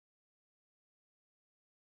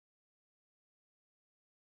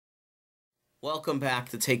Welcome back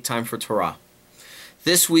to Take Time for Torah.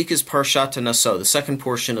 This week is Parshat Naso, the second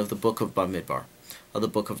portion of the book of Bamidbar, of the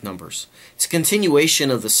book of Numbers. It's a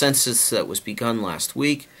continuation of the census that was begun last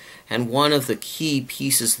week, and one of the key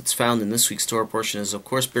pieces that's found in this week's Torah portion is, of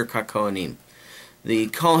course, Birkat Kohanim. The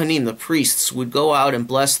Kohanim, the priests, would go out and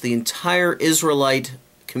bless the entire Israelite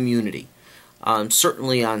community,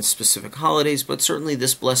 certainly on specific holidays, but certainly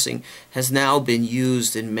this blessing has now been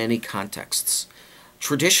used in many contexts.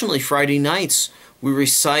 Traditionally, Friday nights, we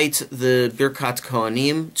recite the Birkat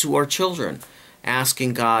Kohanim to our children,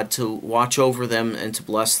 asking God to watch over them and to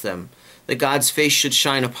bless them, that God's face should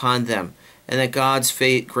shine upon them, and that God's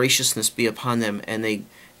graciousness be upon them,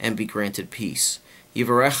 and be granted peace.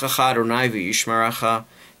 Yivarechacha Adonai v'yishmerecha,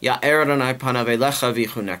 Ya'er Adonai panav elecha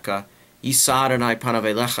v'yichuneka, Yisa Adonai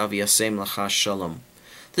panav elecha v'yasem lecha shalom.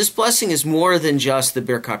 This blessing is more than just the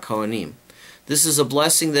Birkat Kohanim. This is a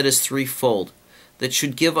blessing that is threefold, that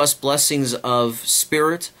should give us blessings of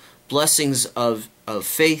spirit, blessings of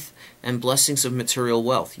faith, and blessings of material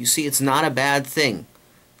wealth. You see, it's not a bad thing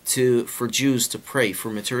for Jews to pray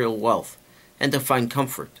for material wealth and to find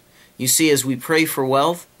comfort. You see, as we pray for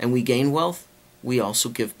wealth and we gain wealth, we also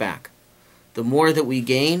give back. The more that we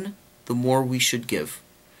gain, the more we should give.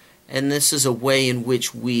 And this is a way in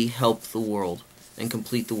which we help the world and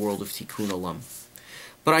complete the world of Tikkun Olam.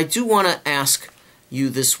 But I do want to ask you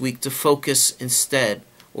this week to focus instead,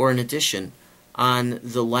 or in addition, on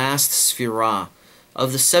the last Sphirah.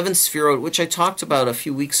 Of the seven Sphirot, which I talked about a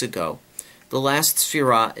few weeks ago, the last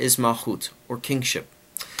Sphirah is Malchut, or kingship.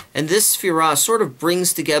 And this Sphirah sort of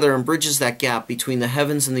brings together and bridges that gap between the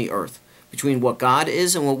heavens and the earth, between what God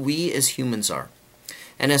is and what we as humans are.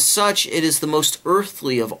 And as such, it is the most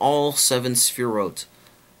earthly of all seven Sphirot.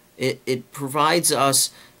 It provides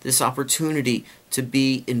us this opportunity to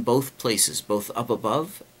be in both places, both up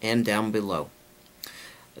above and down below.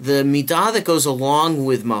 The midah that goes along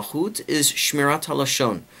with Malchut is Shmirat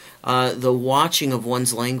HaLashon, the watching of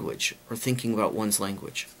one's language, or thinking about one's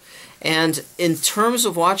language. And in terms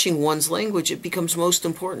of watching one's language, it becomes most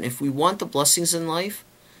important. If we want the blessings in life,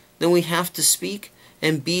 then we have to speak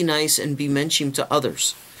and be nice and be menschim to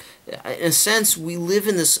others. In a sense, we live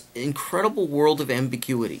in this incredible world of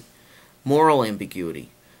ambiguity, moral ambiguity,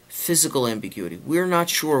 physical ambiguity. We're not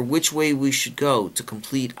sure which way we should go to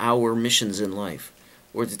complete our missions in life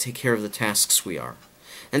or to take care of the tasks we are.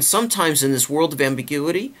 And sometimes in this world of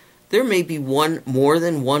ambiguity, there may be more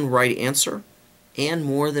than one right answer and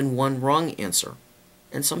more than one wrong answer.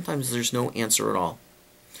 And sometimes there's no answer at all.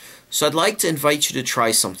 So I'd like to invite you to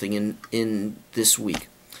try something in this week.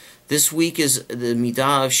 This week is the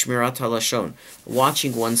midah of Shmirat HaLashon,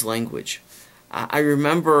 watching one's language. I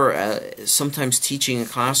remember sometimes teaching in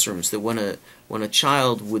classrooms that when a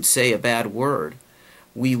child would say a bad word,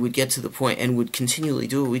 we would get to the point, and would continually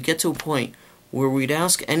do it, we'd get to a point where we'd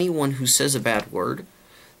ask anyone who says a bad word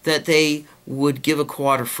that they would give a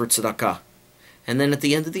quarter for tzedakah. And then at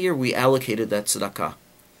the end of the year, we allocated that tzedakah.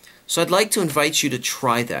 So I'd like to invite you to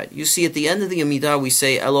try that. You see, at the end of the Amidah, we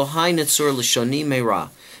say, Elohai netzor l'shoni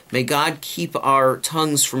meira. May God keep our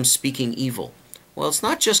tongues from speaking evil. Well, it's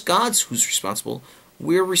not just God's who's responsible.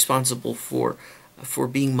 We're responsible for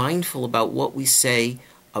being mindful about what we say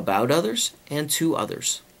about others and to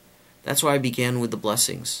others. That's why I began with the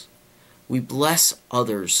blessings. We bless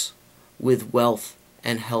others with wealth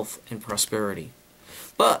and health and prosperity.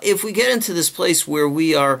 But if we get into this place where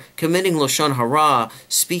we are committing Lashon Hara,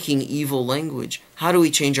 speaking evil language, how do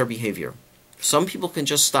we change our behavior? Some people can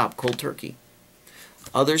just stop cold turkey.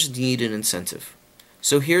 Others need an incentive.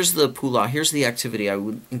 So here's the pula, here's the activity I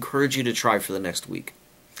would encourage you to try for the next week.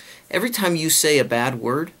 Every time you say a bad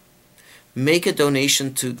word, make a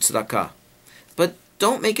donation to tzedakah. But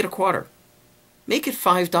don't make it a quarter. Make it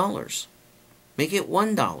 $5. Make it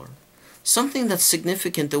 $1. Something that's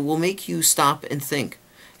significant that will make you stop and think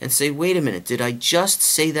and say, wait a minute, did I just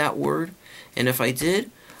say that word? And if I did,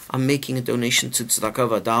 I'm making a donation to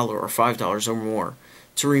tzedakah of $1 or $5 or more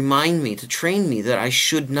to remind me, to train me that I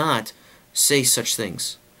should not say such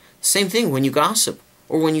things. Same thing when you gossip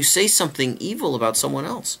or when you say something evil about someone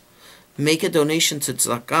else. Make a donation to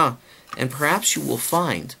tzedakah, and perhaps you will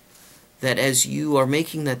find that as you are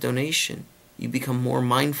making that donation, you become more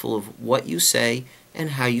mindful of what you say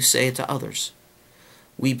and how you say it to others.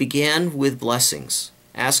 We began with blessings,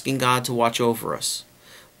 asking God to watch over us.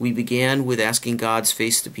 We began with asking God's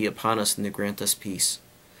face to be upon us and to grant us peace.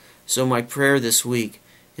 So my prayer this week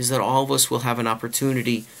is that all of us will have an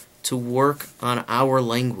opportunity to work on our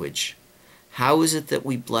language. How is it that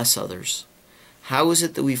we bless others? How is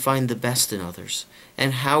it that we find the best in others?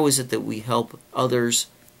 And how is it that we help others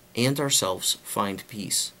and ourselves find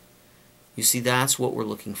peace? You see, that's what we're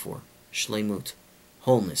looking for. shleimut,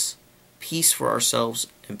 wholeness, peace for ourselves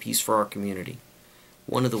and peace for our community.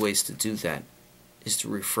 One of the ways to do that is to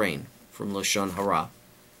refrain from lashon hara,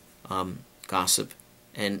 gossip,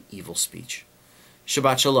 and evil speech.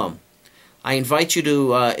 Shabbat Shalom. I invite you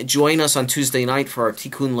to join us on Tuesday night for our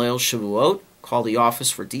Tikkun Leil Shavuot. Call the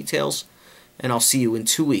office for details, and I'll see you in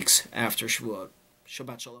 2 weeks after Shavuot.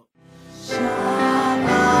 Shabbat Shalom.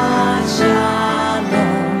 Shabbat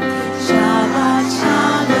Shalom.